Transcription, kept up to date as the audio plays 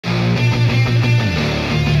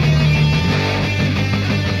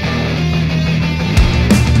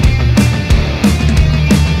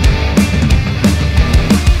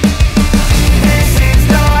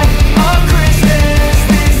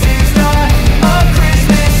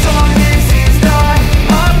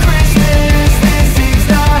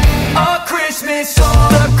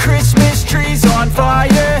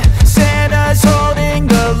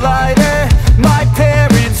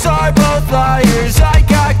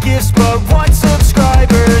just but 1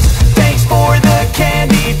 subscribers. Thanks for the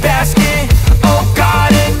candy basket. Oh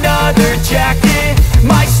god, another jacket.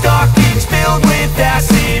 My stocking's filled with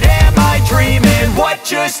acid. Am I dreaming? What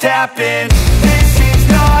just happened? This is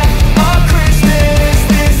not a Christmas.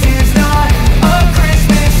 This is not a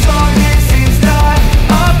Christmas song. This is not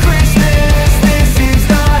a Christmas. This is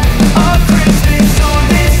not a Christmas song.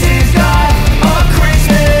 This is not a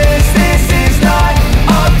Christmas. This is not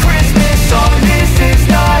a Christmas song. This is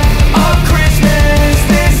not a Christmas.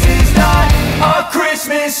 This is not a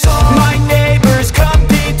Christmas song. My neighbors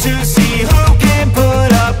compete to see who can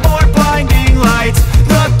put up more blinding lights.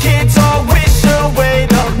 The kids all wish away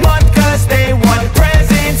the month 'cause they want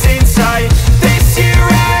presents in sight. This year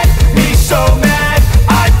had me so mad.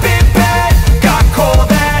 I've been bad, got coal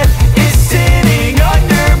that is sitting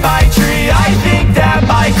under my tree. I think that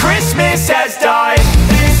my Christmas has died.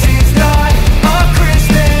 This is not a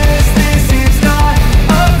Christmas. This is not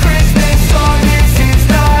a Christmas song. This is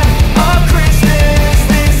not a Christmas.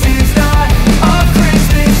 This is not a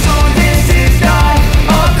Christmas song. This is not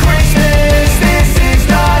a Christmas. This is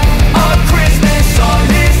not a Christmas song.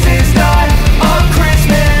 This is not a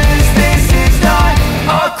Christmas. This is not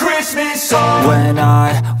a Christmas song. When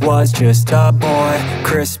I was just a boy,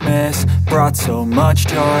 Christmas brought so much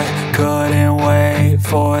joy. Couldn't wait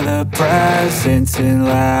for the presents and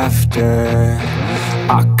laughter.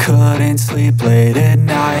 I couldn't sleep late at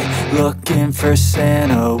night, looking for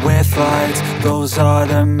Santa with lights. Those are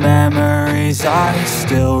the memories I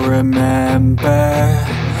still remember.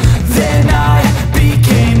 Then I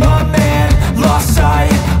became a man, lost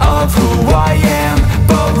sight of who I am.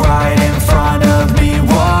 But right in front of me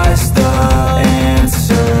was the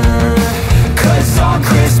answer. 'Cause on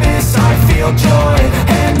Christmas I feel joy,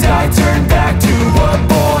 and I turn back to a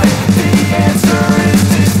boy. The answer is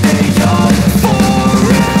to stay young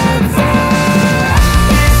forever.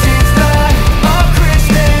 This is not a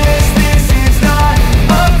Christmas. This is not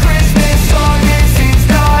a Christmas song. This is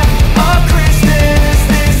not a Christmas.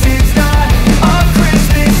 This is not a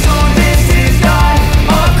Christmas song. This is not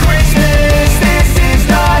a Christmas. This is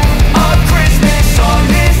not a Christmas song.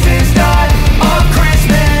 This is not a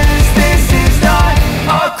Christmas. This is not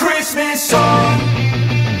a Christmas song.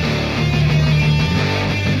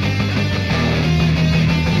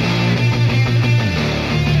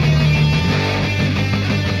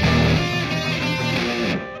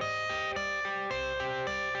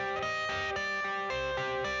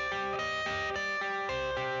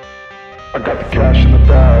 I got the cash in the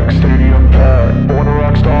bag, stadium packed. Born a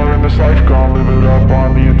rock star in this life, gon' live it up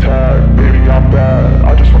on the attack. Baby, I'm bad,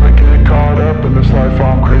 I just wanna get caught up in this life.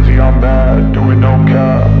 I'm crazy, I'm mad, doing no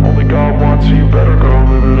cap. Only God wants, so you better go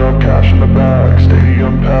live it up. Cash in the bag,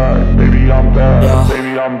 stadium packed. Baby, I'm bad,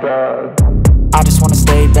 baby, I'm bad. I just wanna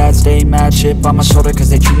stay bad, stay mad. Chip on my shoulder 'cause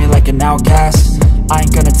they treat me like an outcast. I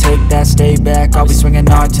ain't gonna take that, stay back. I'll be swinging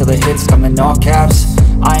hard till the hits come in all caps.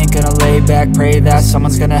 I ain't gonna lay back, pray that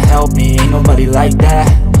someone's gonna help me. Ain't nobody like that.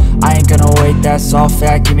 I ain't gonna wait, that's all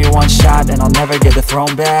fact. Give me one shot and I'll never get the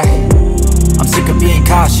throne back. I'm sick of being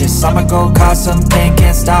cautious, I'ma go cause something,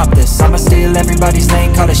 can't stop this. I'ma steal everybody's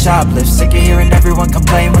lane, call it shoplift. Sick of hearing everyone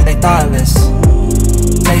complain when they thoughtless.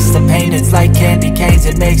 Taste the pain, it's like candy canes.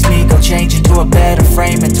 It makes me go change into a better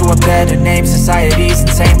frame, into a better name. Society's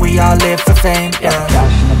insane, we all live for fame, yeah.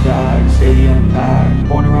 Cash in the bag, stadium packed.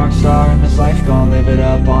 Born a rock star in this life, gon' live it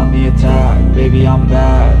up on the attack. Baby, I'm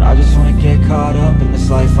bad, I just wanna get caught up in this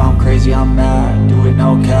life. I'm crazy, I'm mad, do it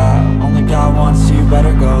no cap. Only God wants, so you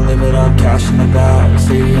better go live it up. Cash in the bag,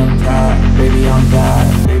 stadium packed. Baby, I'm bad,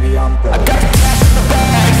 baby, I'm bad. I got the cash in the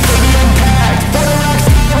bag, stadium packed. Born a rock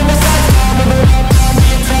star in this life, gon' live it up on the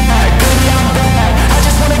attack. Baby, I'm bad, I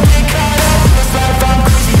just wanna get caught up in this life. I'm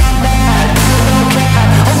crazy, I'm mad, do it no cap.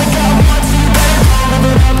 Only God wants, so you better go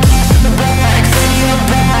live it up. Cash in the bag, stadium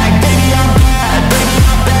packed. Baby, I'm bad, baby,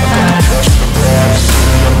 I'm bad. Cash in the bag,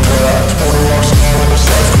 stadium packed. Born a rock star in this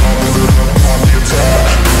life, gon' live it up on the attack.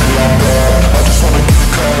 Baby, I'm bad, I just wanna get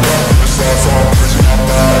caught up in this life. I'm crazy, I'm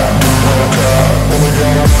mad, do it no cap. Only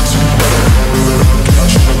God wants, so you better go live it up.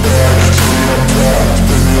 Cash in the bag, stadium packed.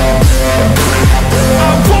 Baby, I'm bad, baby, I'm bad.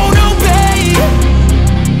 I won't obey.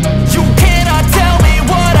 You cannot tell me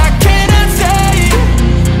what I cannot say.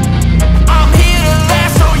 I'm here to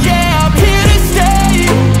last, so yeah, I'm here to stay.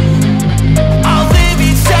 I'll live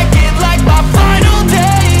each second like my final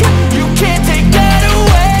day. You can't take that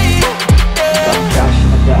away, yeah. Cash in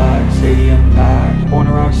the bag, stadium packed. Born a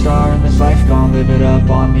rock star in this life, gon' live it up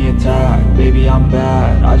on the attack. Baby, I'm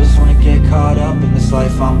bad, I just wanna get caught up in this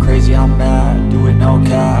life. I'm crazy, I'm mad, do it no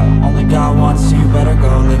cap. Only God wants, so you better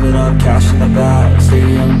go live it up. Cash in the bag,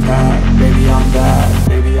 stadium packed. Baby, I'm bad,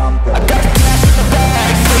 baby, I'm bad. I got the cash in the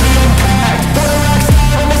bag, stadium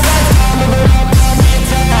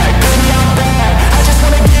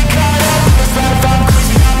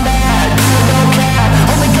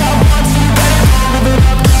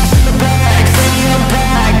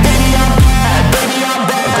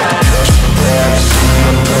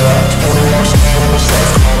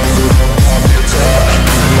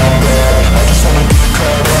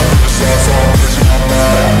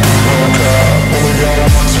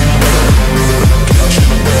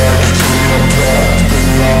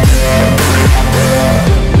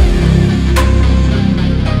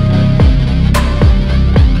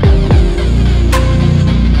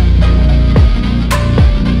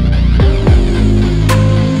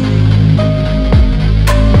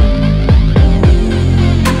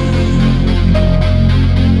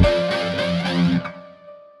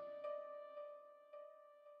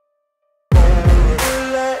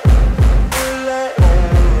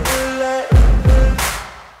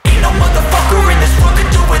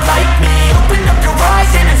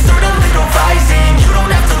rising. You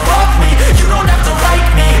don't have to love me, you don't have to like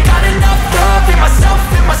me. Got enough love in myself,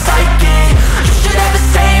 in my psyche. You should have the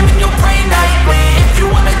same in your brain nightly. If you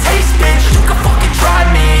wanna taste, bitch, you can fucking try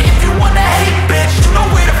me. If you wanna hate, bitch, you know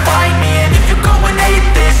where to find me. And if you go and hate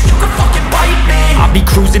this, you can fucking bite me. I'll be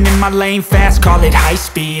cruising in my lane fast, call it high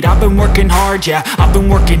speed. I've been working hard, yeah, I've been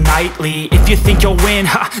working nightly. If you think you'll win,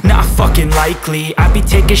 ha, not fucking likely. I be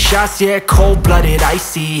taking shots, yeah, cold-blooded,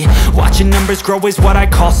 icy. Watching numbers grow is what I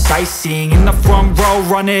call sightseeing. In the front row,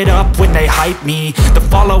 run it up when they hype me. The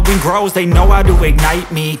following grows, they know how to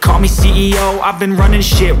ignite me. Call me CEO, I've been running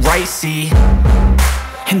shit right, see.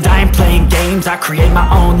 And I ain't playing games, I create my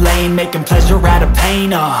own lane, making pleasure out of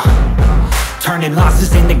pain, turning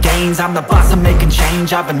losses into gains. I'm the boss, I'm making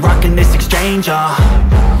change. I've been rocking this exchange,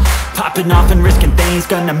 popping off and risking things.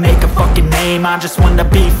 Gonna make a fucking name, I just wanna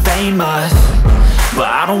be famous. But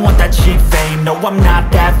I don't want that cheap fame, no, I'm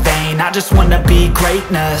not that vain. I just wanna be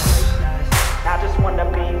greatness. I just wanna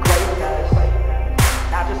be greatness.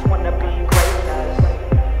 I just wanna be greatness.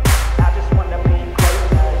 I just wanna be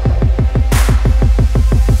greatness.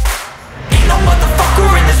 Ain't no motherfucker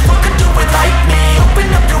in this world could do it like me. Open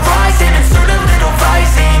up your eyes and insert a little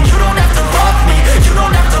rising. You don't have to love me, you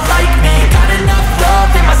don't have to like me. Got enough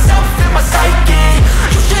love in myself, in my psyche.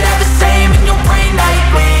 You should have the same in your brain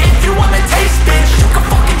nightly. If you wanna taste, bitch, you can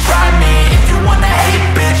fucking try me. If you wanna hate,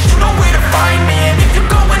 bitch, you know where to find me. And if you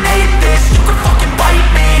go and hate this, you can fucking bite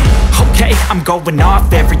me. Okay, I'm going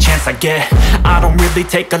off every chance I get. I don't really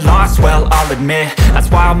take a loss, well, I'll admit. That's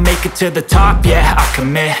why I'll make it to the top, yeah, I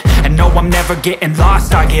commit. And no, I'm never getting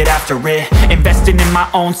lost, I get after it. Investing in my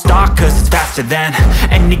own stock, cause it's faster than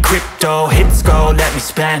any crypto hits go, let me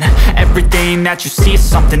spend. Everything that you see is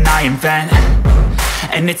something I invent.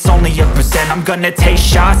 And it's only a percent. I'm gonna take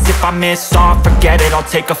shots. If I miss all, forget it. I'll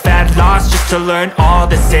take a fat loss just to learn all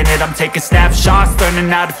that's in it. I'm taking snapshots, learning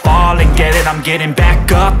how to fall and get it. I'm getting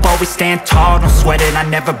back up, always stand tall, don't sweat it. I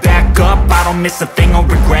never back up, I don't miss a thing or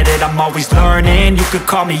regret it. I'm always learning, you could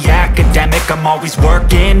call me academic. I'm always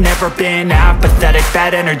working, never been apathetic.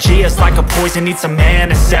 That energy is like a poison, needs some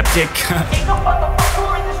antiseptic. Ain't no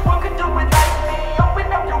motherfucker in this world could do it like me.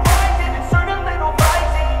 Open up your eyes and insert a little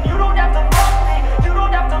rising. You don't have to love me, you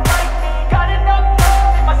don't have to like me. Got enough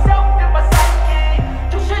love in myself, in my psyche.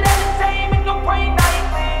 You should have the same in your brain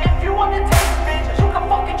nightly. If you wanna taste, bitch, you can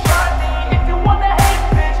fucking try me. If you wanna hate,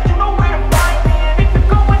 bitch, you know where to find me. And if you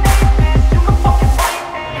go and hate this, you can fucking fight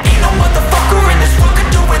me. Ain't no motherfucker in this world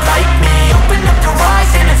could do it like me. Open up your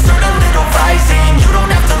eyes and insert a little rising. You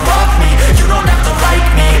don't have to love me, you don't have to like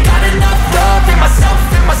me. Got enough love in myself,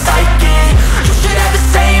 in my psyche. You should have the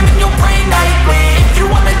same in your brain nightly. If you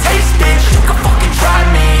wanna taste, bitch, you can fucking try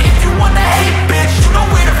me. If you wanna hate, bitch, you know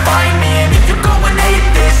where to find me. And if you go and hate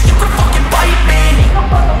this, you can fucking bite me. Ain't no motherfucker in this world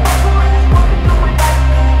could do it like me. Open up your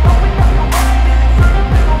eyes and insert a little rising. You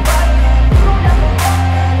don't have to love me, you don't have to like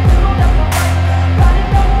me. Got enough love in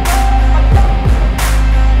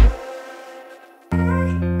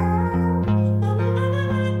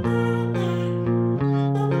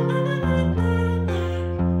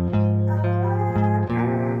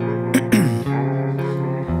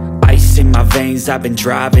Ice in my veins, I've been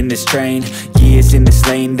driving this train. Years in this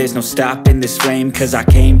lane, there's no stopping this flame. Cause I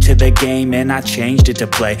came to the game and I changed it to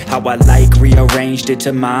play how I like, rearranged it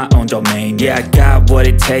to my own domain. Yeah, I got what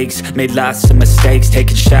it takes, made lots of mistakes.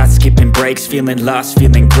 Taking shots, skipping breaks, feeling lost,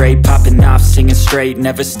 feeling great. Popping off, singing straight,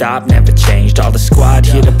 never stopped, never changed. All the squad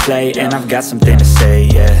here to play and I've got something to say,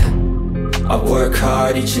 yeah. I work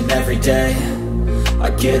hard each and every day. I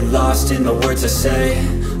get lost in the words I say.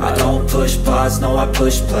 I don't push pause, no, I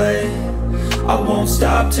push play. I won't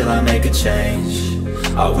stop till I make a change.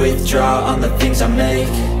 I withdraw on the things I make.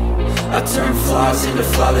 I turn flaws into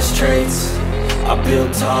flawless traits. I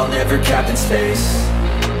build tall, never capped in space.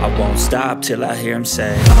 I won't stop till I hear him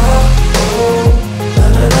say, oh, oh, la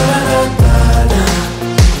la la la la la.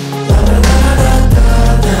 La la la la la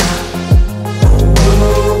la. Oh,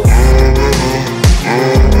 oh,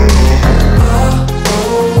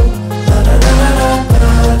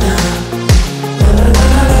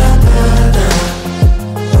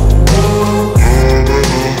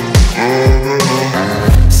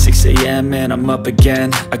 and I'm up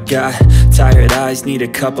again. I got tired eyes, need a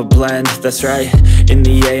cup of blend. That's right, in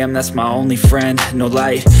the AM, that's my only friend. No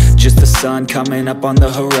light, just the sun coming up on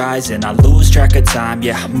the horizon. I lose track of time,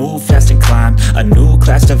 yeah, I move fast and climb a new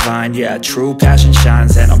class divine, yeah, true passion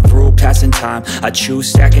shines. And I'm through passing time, I choose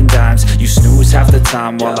stacking dimes. You snooze half the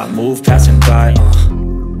time while I move passing by.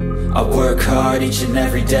 I work hard each and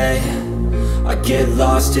every day. I get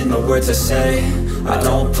lost in the words I say. I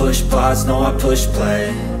don't push pause, no, I push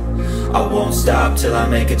play. I won't stop till I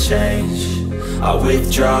make a change. I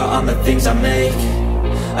withdraw on the things I make.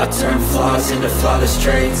 I turn flaws into flawless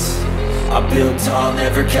traits. I build tall,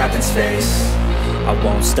 never capped in space. I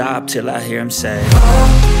won't stop till I hear him say, oh,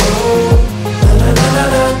 oh, la la la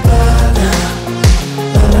la la la,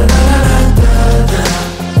 la la la la la la,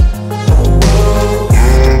 oh, oh,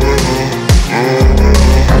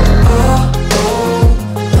 oh, oh,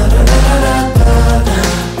 la la la la la la,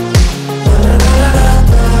 la la la la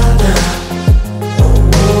la la, oh,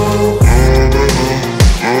 oh.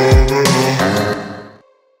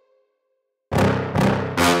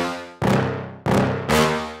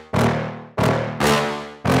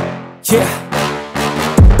 Yeah.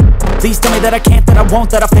 Please tell me that I can't, that I won't,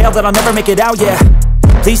 that I fail, that I'll never make it out, yeah.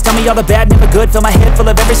 Please tell me all the bad, never good, fill my head full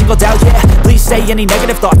of every single doubt, yeah. Please say any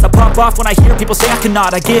negative thoughts, I pop off when I hear people say I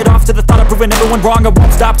cannot. I get off to the thought of proving everyone wrong, I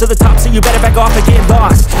won't stop to the top, so you better back off and get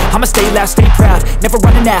lost. I'ma stay loud, stay proud, never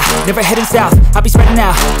running out, never heading south. I'll be spreading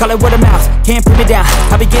out, call it word of mouth, can't put me down,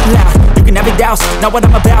 I'll be getting loud. You can have your doubts, not what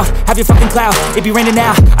I'm about, have your fucking clout, it be raining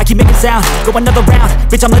now, I keep making sound, go another round,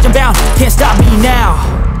 bitch I'm legend bound, can't stop me now.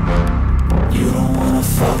 You don't wanna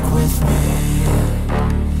fuck with me,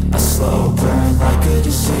 a slow burn like a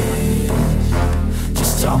disease.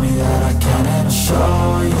 Just tell me that I can and I'll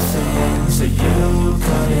show you things that you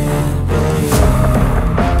couldn't believe.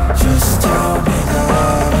 Just tell me that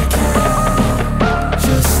I can.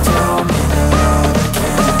 Just tell me that I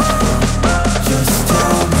can. Just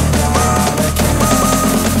tell me that I can.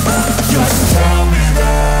 Just tell me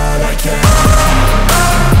that I can.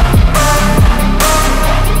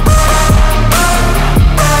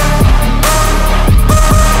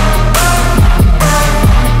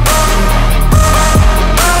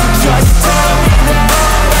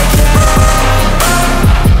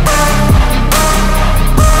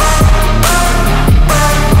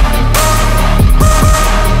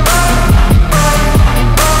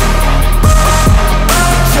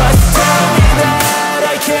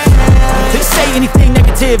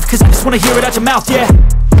 Cause I just wanna hear it out your mouth, yeah.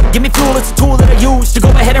 Give me fuel, it's a tool that I use to go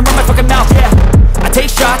ahead and run my fucking mouth, yeah. I take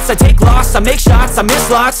shots, I take loss, I make shots, I miss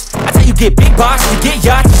lots. That's how you get big box, you get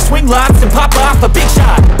yachts, you swing lots and pop off a big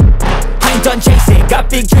shot. I ain't done chasing, got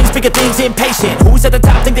big dreams, bigger things, impatient. Who's at the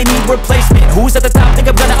top think they need replacement? Who's at the top think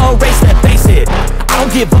I'm gonna erase them? Face it, I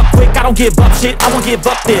don't give up quick, I don't give up shit, I won't give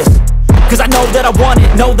up this. Cause I know that I want it,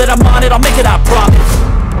 know that I'm on it, I'll make it, I promise.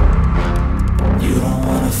 You don't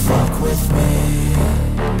wanna fuck with me,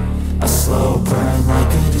 a slow burn like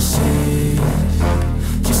a disease.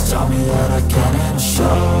 Just tell me that I can and I'll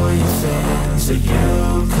show you things that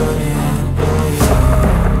you couldn't